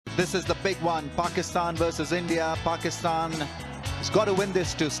This is the big one. Pakistan versus India. Pakistan has got to win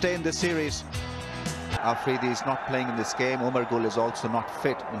this to stay in this series. Afridi is not playing in this game. Umar Gul is also not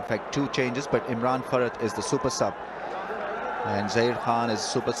fit. In fact, 2 changes, but Imran Farhat is the super sub. And Zair Khan is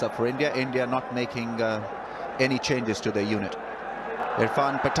super sub for India. India not making any changes to their unit.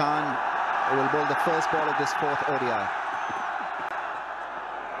 Irfan Pathan will bowl the first ball of this 4th ODI.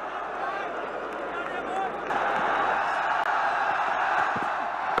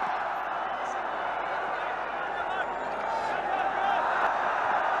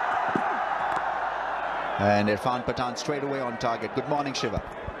 And Irfan Pathan straight away on target. Good morning, Shiva.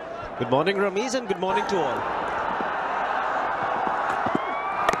 Good morning, Ramiz, and good morning to all.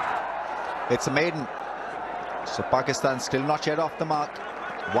 It's a maiden. So Pakistan still not yet off the mark.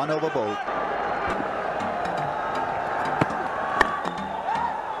 1 over bowled.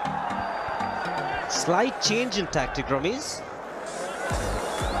 Slight change in tactic, Ramiz.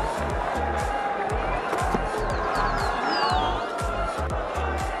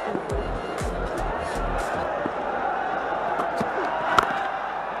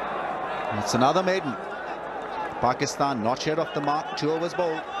 It's another maiden. Pakistan not yet off the mark. 2 overs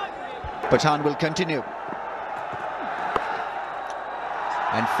bowled. Pathan will continue.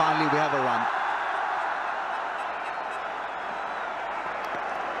 And finally we have a run.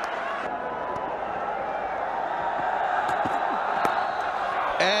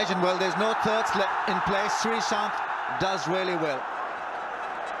 Edge, and well, there's no thirds in place. Sreesanth does really well.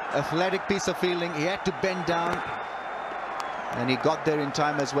 Athletic piece of fielding. He had to bend down, and he got there in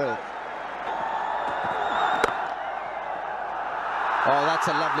time as well. Oh, that's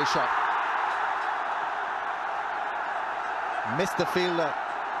a lovely shot. Missed the fielder.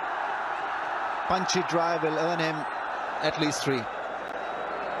 Punchy drive will earn him at least 3.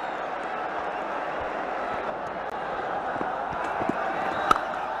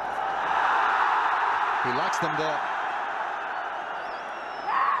 He likes them there.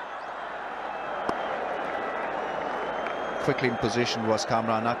 Quickly in position was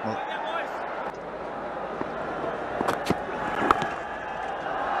Kamran Akmal.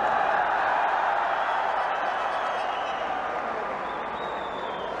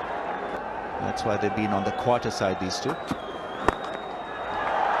 That's why they've been on the quarter side, these two.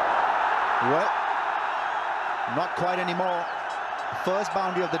 Well, not quite anymore. First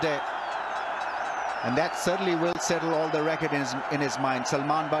boundary of the day. And that certainly will settle all the record in his mind.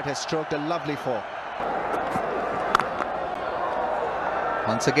 Salman Butt has stroked a lovely 4.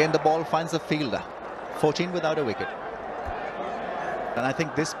 Once again, the ball finds the fielder. 14 without a wicket. And I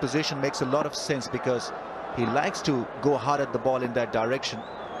think this position makes a lot of sense because he likes to go hard at the ball in that direction.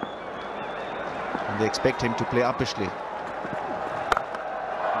 And they expect him to play uppishly.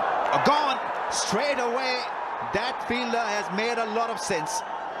 Gone straight away. That fielder has made a lot of sense.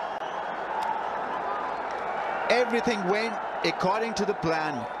 Everything went according to the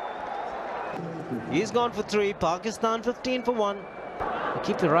plan. He's gone for 3. Pakistan 15 for 1.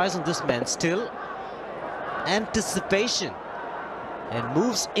 Keep your eyes on this man. Still anticipation and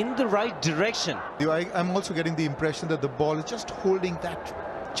moves in the right direction. I'm also getting the impression that the ball is just holding that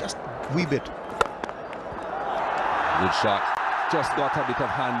just wee bit. Good shot. Just got a bit of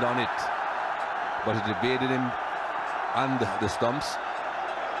hand on it, but it evaded him and the stumps.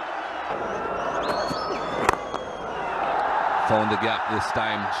 Found the gap this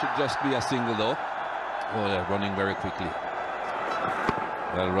time. Should just be a single though. Oh, they're running very quickly.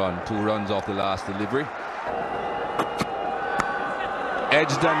 Well run. 2 runs off the last delivery.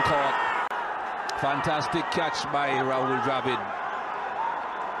 Edged and caught. Fantastic catch by Rahul Dravid.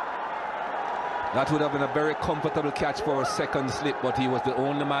 That would have been a very comfortable catch for a second slip, but he was the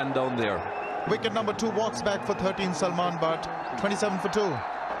only man down there. Wicket number 2 walks back for 13, Salman Butt. 27 for 2.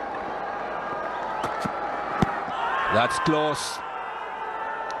 That's close.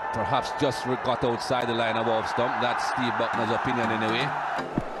 Perhaps just got outside the line of off stump. That's Steve Buckner's opinion anyway.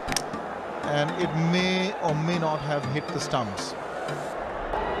 And it may or may not have hit the stumps.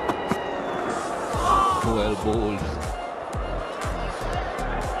 Well bowled.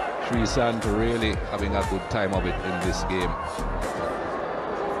 Sreesanth really having a good time of it in this game.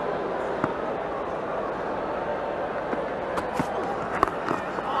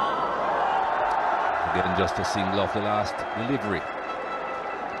 Again, just a single off the last delivery.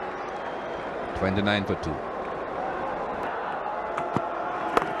 29 for 2.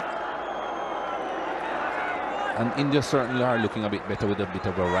 And India certainly are looking a bit better with a bit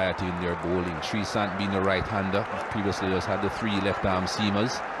of variety in their bowling. Sreesanth being a right-hander, previously just had the 3 left-arm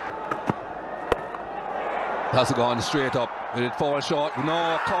seamers. That's gone straight up. Will it fall short?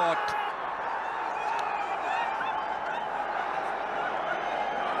 No, caught.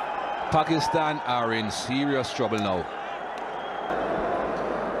 Pakistan are in serious trouble now.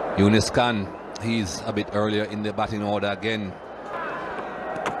 Yunus Khan, he's a bit earlier in the batting order again.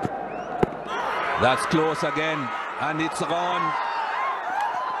 That's close again, and it's gone.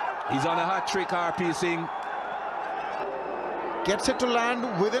 He's on a hat-trick, RP Singh. Gets it to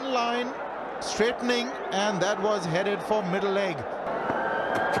land within line, straightening, and that was headed for middle leg.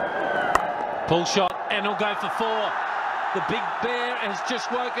 Pull shot, and he'll go for 4. The big bear has just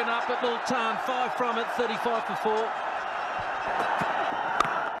woken up at Multan. 5 from it, 35 for 4.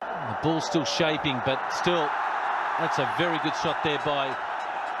 The ball's still shaping, but still, that's a very good shot there by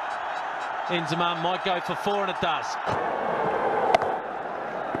Invincible. Might go for 4, and it does.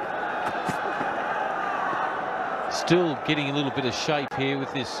 Still getting a little bit of shape here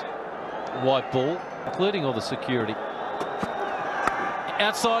with this white ball, including all the security.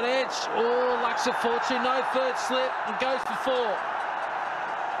 Outside edge, oh, lacks of fortune, no third slip, and goes for 4.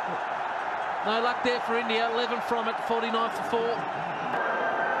 No luck there for India, 11 from it, 49 for 4.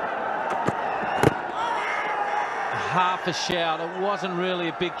 Half a shout, it wasn't really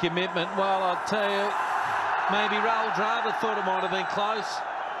a big commitment. Well, I'll tell you, maybe Rahul Dravid thought it might have been close.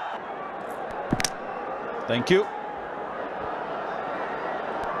 Thank you.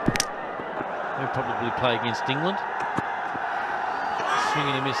 He'll probably play against England.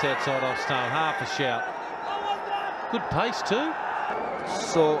 Swinging a miss outside off stump, half a shout. Good pace too.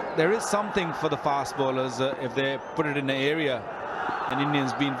 So there is something for the fast bowlers if they put it in the area. And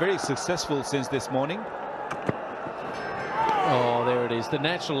Indians been very successful since this morning. Oh, there it is. The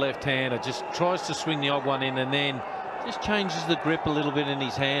natural left-hander just tries to swing the odd one in and then just changes the grip a little bit in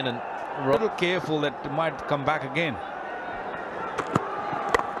his hand. And A little careful that it might come back again.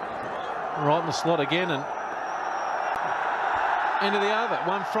 right in the slot again and into the over.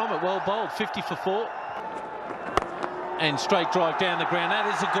 1 from it, well bowled, 50 for 4. And straight drive down the ground. That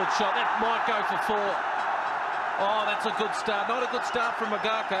is a good shot. That might go for 4. Oh, that's a good start. Not a good start from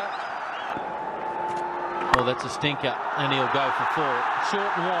Magaka. Oh, that's a stinker, and he'll go for 4. Short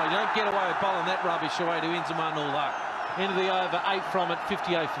and wide. You don't get away with bowling that rubbish away to Invincible, all luck. Into the over, 8 from it,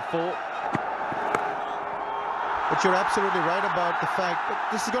 58 for 4. But you're absolutely right about the fact that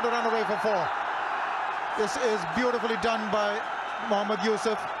this is going to run away for 4. This is beautifully done by Mohammad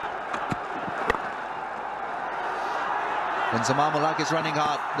Yusuf. Invincible is running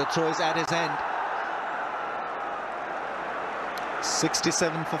hard. The throw is at his end.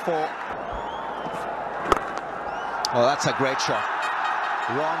 67 for 4. Oh, that's a great shot.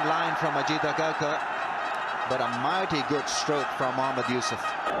 Wrong line from Ajit Agarkar, but a mighty good stroke from Mohammad Yusuf.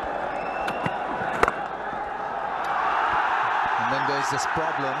 And then there's this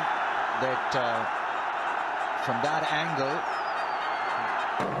problem that from that angle,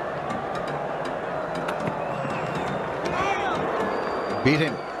 beat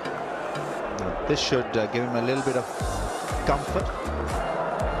him. This should give him a little bit of comfort.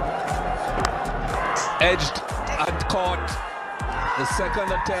 Edged and caught. The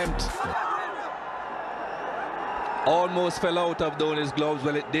second attempt almost fell out of Dhoni's gloves.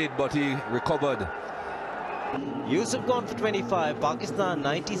 Well, it did, but he recovered. Yusuf gone for 25. Pakistan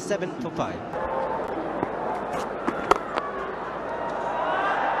 97 for 5.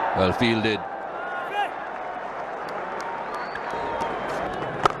 Well fielded.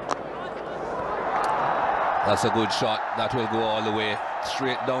 That's a good shot. That will go all the way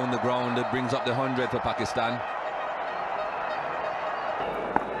straight down the ground. It brings up the 100 for Pakistan.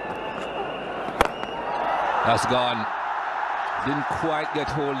 That's gone. Didn't quite get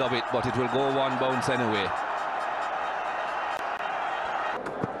hold of it, but it will go one bounce anyway.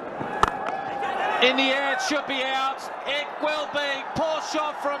 In the air, it should be out. It will be. Poor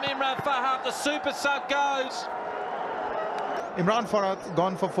shot from Imran Farhat. The super sub goes. Imran Farhat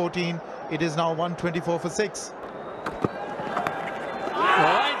gone for 14. It is now 124 for 6. Thank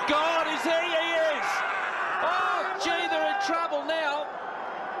God, he's there. He is. Oh, gee, they're in trouble now.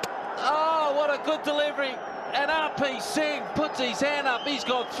 Oh, what a good delivery. And RP Singh puts his hand up. He's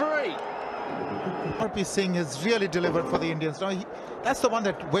got 3. RP Singh has really delivered for the Indians. Now, that's the one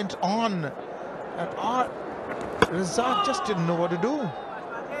that went on. And Razak just didn't know what to do.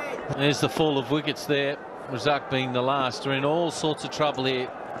 There's the fall of wickets there. Razak being the last. They're in all sorts of trouble here.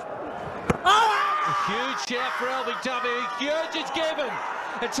 A huge shout for LBW. Huge is given.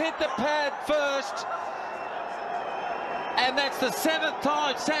 It's hit the pad first. And that's the 7th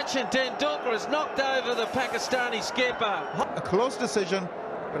time Sachin Tendulkar has knocked over the Pakistani skipper. A close decision,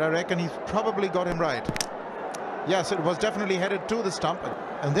 but I reckon he's probably got him right. Yes, it was definitely headed to the stump,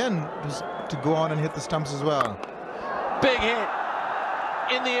 and then just to go on and hit the stumps as well. Big hit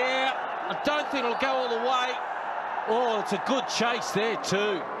in the air. I don't think it'll go all the way. Oh, it's a good chase there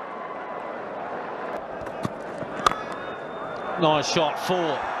too. Nice shot, 4.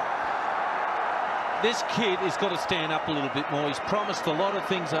 This kid has got to stand up a little bit more. He's promised a lot of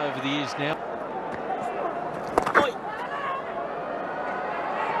things over the years now. Oi.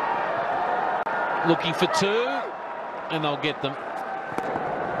 Looking for 2, and they'll get them.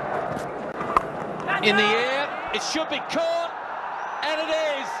 In the air, it should be caught, and it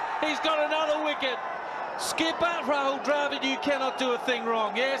is. He's got another wicket. Skipper Rahul Dravid, you cannot do a thing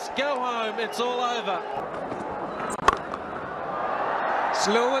wrong. Yes, go home, it's all over.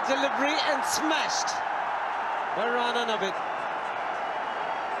 Slower delivery and smashed by Raina Navid.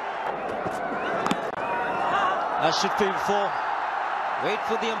 That should be 4. Wait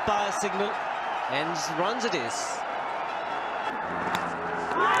for the umpire signal, and runs it is.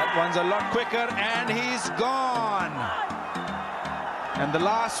 That one's a lot quicker, and he's gone. And the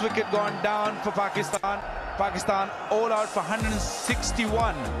last wicket gone down for Pakistan. Pakistan all out for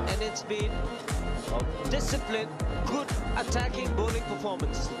 161. And it's been a disciplined, good attacking bowling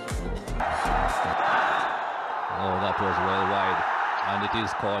performance. Oh, that was well wide, and it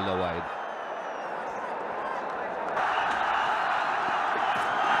is called a wide.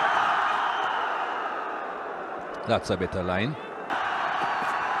 That's a better line.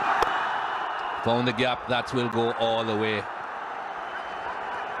 Found the gap, that will go all the way.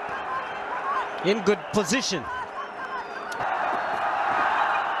 In good position.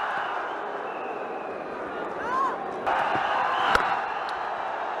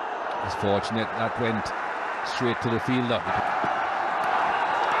 It's fortunate that went straight to the fielder.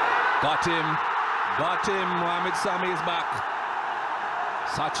 Got him. Mohamed Sami is back.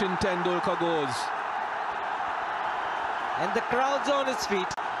 Sachin Tendulkar goes. And the crowd's on its feet.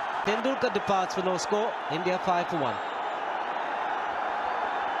 Tendulkar departs for no score. India 5 for 1.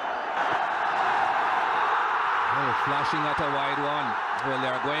 Oh, flashing at a wide one. Well,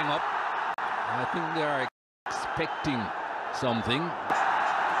 they're going up. I think they are expecting something.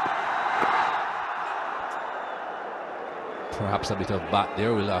 Perhaps a bit of bat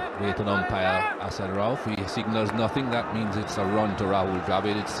there. We'll wait on umpire Asad Rauf. He signals nothing. That means it's a run to Rahul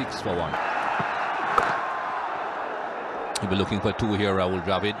Dravid. It's 6 for 1. He'll be looking for 2 here, Rahul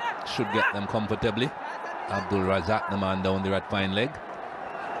Dravid. Should get them comfortably. Abdul Razak, the man down there at fine leg.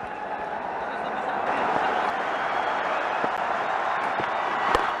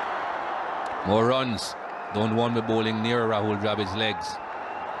 More runs. Don't want me bowling near Rahul Dravid's legs.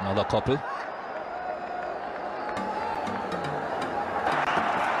 Another couple.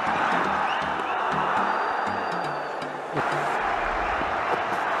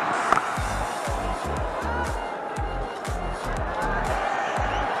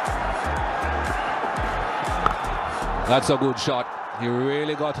 That's a good shot. He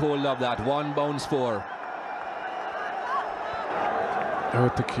really got hold of that. 1 bounce 4. Very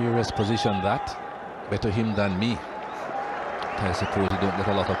precarious position that. Better him than me. I suppose you don't get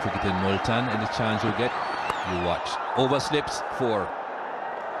a lot of cricket in Multan. Any chance you get, you watch. Overslips 4.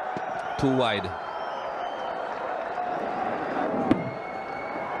 2 wide.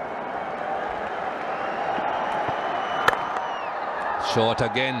 Short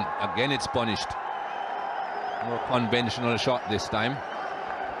again. Again it's punished. More conventional shot this time.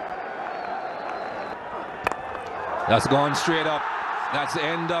 That's gone straight up. That's the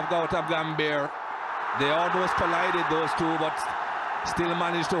end of Gautam Gambhir. They almost collided, those two, but still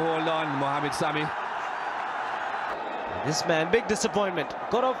managed to hold on. Mohamed Sami. This man, big disappointment.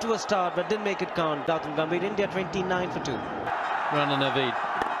 Got off to a start, but didn't make it count. Gautam Gambhir, India 29 for 2. Raina Navid.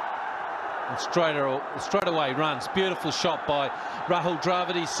 And straight away runs. Beautiful shot by Rahul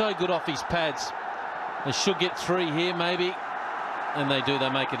Dravid. He's so good off his pads. They should get 3 here, maybe. And they do, they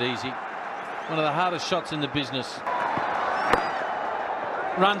make it easy. One of the hardest shots in the business.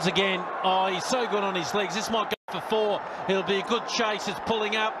 Runs again. Oh, he's so good on his legs. This might go for 4. It'll be a good chase. It's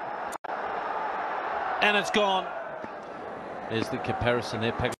pulling up. And it's gone. There's the comparison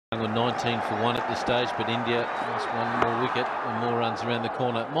there. Pakistan were 19 for 1 at this stage, but India has 1 more wicket and more runs around the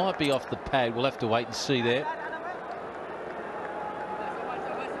corner. It might be off the pad. We'll have to wait and see there.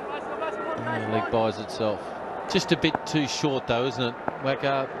 The leg buys itself. Just a bit too short though, isn't it?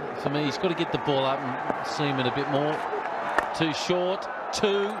 Waka, for me, he's got to get the ball up and seam it a bit more. Too short.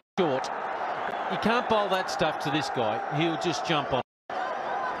 Too short. You can't bowl that stuff to this guy. He'll just jump on.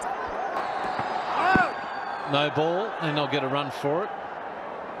 No ball, and they'll get a run for it.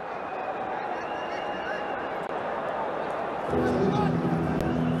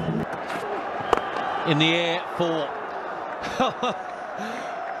 In the air, 4.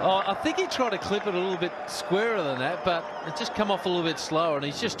 Oh, I think he tried to clip it a little bit squarer than that, but it just come off a little bit slower, and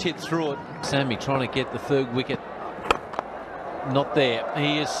he's just hit through it. Sami trying to get the 3rd wicket. Not there.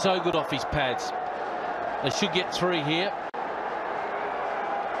 He is so good off his pads. They should get 3 here.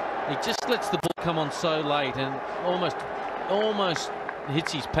 He just lets the ball come on so late and almost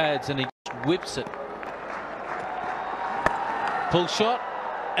hits his pads, and he just whips it. Pull shot,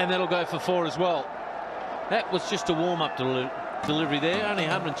 and that'll go for 4 as well. That was just a warm-up delivery there, only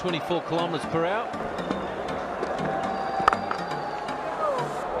 124 kilometres per hour.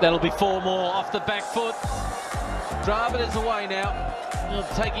 That'll be 4 more off the back foot. Dravid is away now. He'll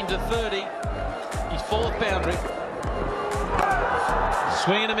take him to 30. His 4th boundary.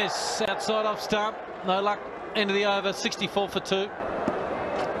 Swing and a miss outside off stump. No luck. End of the over. 64 for 2.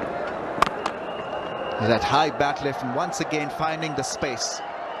 That high bat lift, and once again finding the space.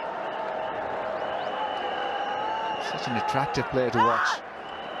 Such an attractive player to watch.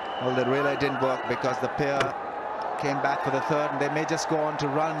 Well, the relay didn't work because the pair came back for the 3rd, and they may just go on to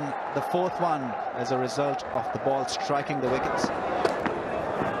run the 4th one as a result of the ball striking the wickets.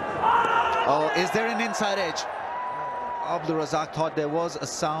 Oh, is there an inside edge? Abdul Razak thought there was a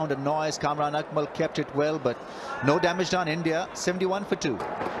sound, a noise. Kamran Akmal kept it well, but no damage done. India 71 for 2.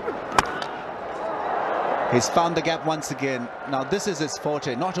 He's found the gap once again. Now this is his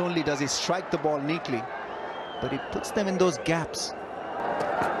forte. Not only does he strike the ball neatly, but he puts them in those gaps.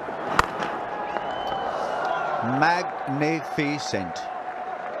 Magnificent.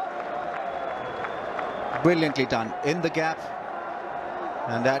 Brilliantly done in the gap,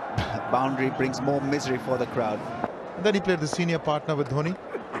 and that boundary brings more misery for the crowd. And then he played the senior partner with Dhoni.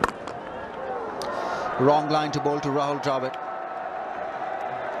 Wrong line to bowl to Rahul Dravid.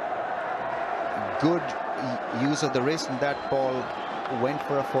 Good use of the wrist, and that ball went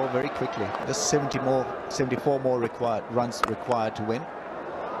for a 4 very quickly. Just 74 more runs required to win.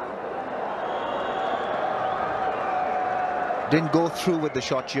 Didn't go through with the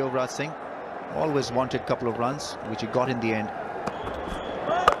shot, Yuvraj Singh. Always wanted a couple of runs, which he got in the end.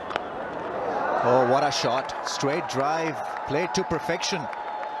 Oh, what a shot. Straight drive, played to perfection.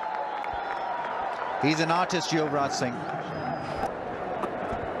 He's an artist, Yuvraj Singh.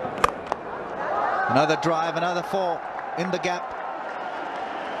 Another drive, another 4 in the gap.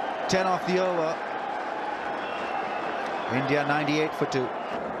 10 off the over. India 98 for 2.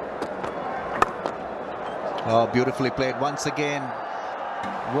 Oh, beautifully played once again,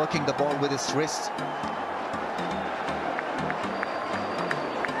 working the ball with his wrist.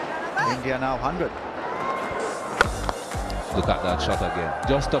 India now 100. Look at that shot again.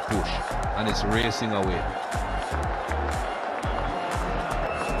 Just a push, and it's racing away.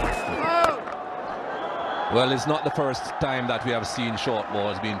 Well, it's not the first time that we have seen short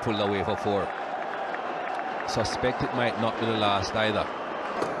balls being pulled away for 4. Suspect it might not be the last either.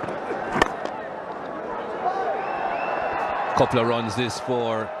 Couple of runs this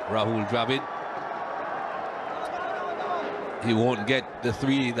for Rahul Dravid. He won't get the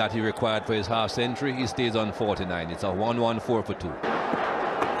 3 that he required for his half century. He stays on 49. It's a 114 for 2.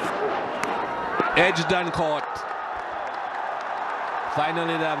 Edged and caught.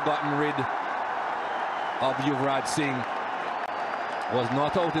 Finally, they have gotten rid of Yuvraj Singh. Was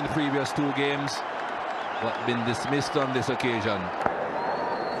not out in the previous 2 games, but been dismissed on this occasion.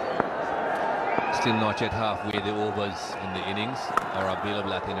 Still not yet halfway the overs in the innings are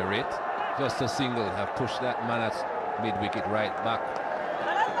available at any rate. Just a single have pushed that man at mid-wicket right back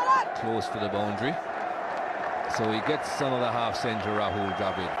close to the boundary. So he gets another half century, Rahul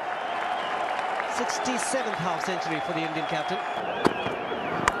Dravid. 67th half century for the Indian captain.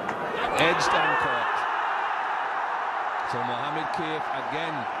 Edged and caught. So Mohammad Kaif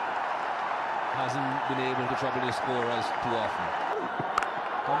again hasn't been able to trouble the scorers too often.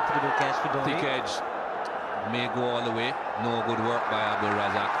 Comfortable catch for Dhoni. Thick edge may go all the way. No good work by Abdul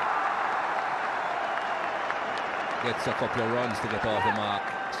Razak. Gets a couple of runs to get off the mark.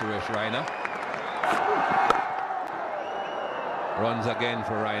 Suresh Raina. Runs again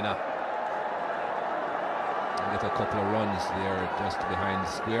for Raina. And get a couple of runs there just behind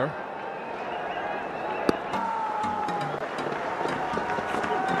the square.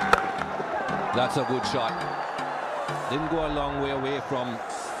 That's a good shot. Didn't go a long way away from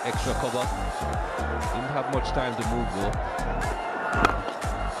extra cover. Didn't have much time to move though.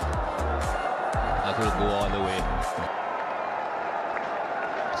 That will go all the way.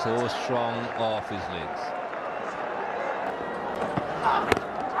 So strong off his legs.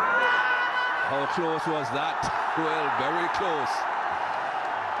 How close was that? Well, very close.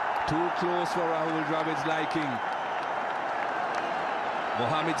 Too close for Rahul Dravid's liking.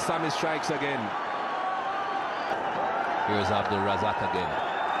 Mohammad Sami strikes again. Here's Abdul Razak again.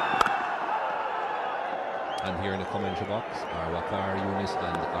 And here in the commentary box are Waqar Yunis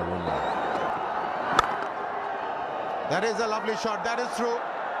and Arun Lal. That is a lovely shot. That is through.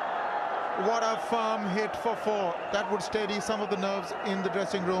 What a firm hit for 4. That would steady some of the nerves in the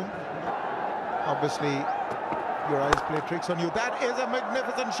dressing room. Obviously, your eyes play tricks on you. That is a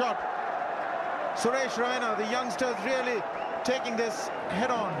magnificent shot. Suresh Raina, the youngsters, really taking this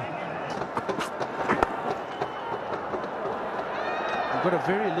head on. You've got a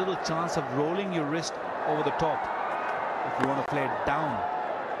very little chance of rolling your wrist over the top if you want to play it down.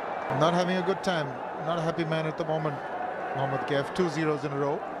 Not having a good time. Not a happy man at the moment. Mohammad Kaif, 2 zeros in a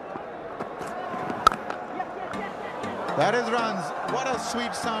row. That is runs. What a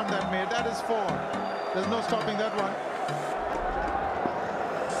sweet sound that made. That is 4. There's no stopping that one.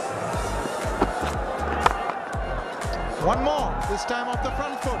 One more, this time off the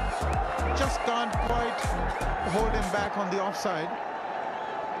front foot. Just can't quite hold him back on the offside.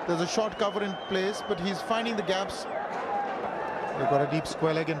 There's a short cover in place, but he's finding the gaps. They've got a deep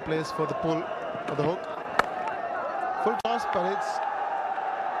square leg in place for the pull, for the hook. Full toss, but it's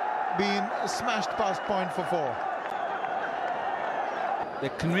been smashed past point for 4. They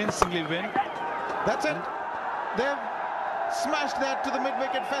convincingly win. That's it. They've smashed that to the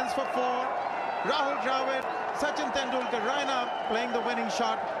mid-wicket fence for 4. Rahul Dravid, Sachin Tendulkar, Raina playing the winning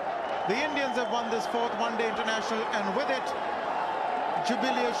shot. The Indians have won this 4th one-day international, and with it,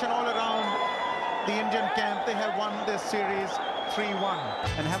 jubilation all around the Indian camp. They have won this series 3-1.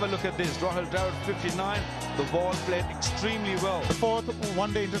 And have a look at this. Rahul Dravid 59. The ball played extremely well. The 4th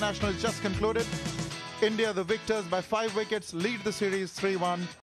one-day international is just concluded. India, the victors by 5 wickets, lead the series 3-1.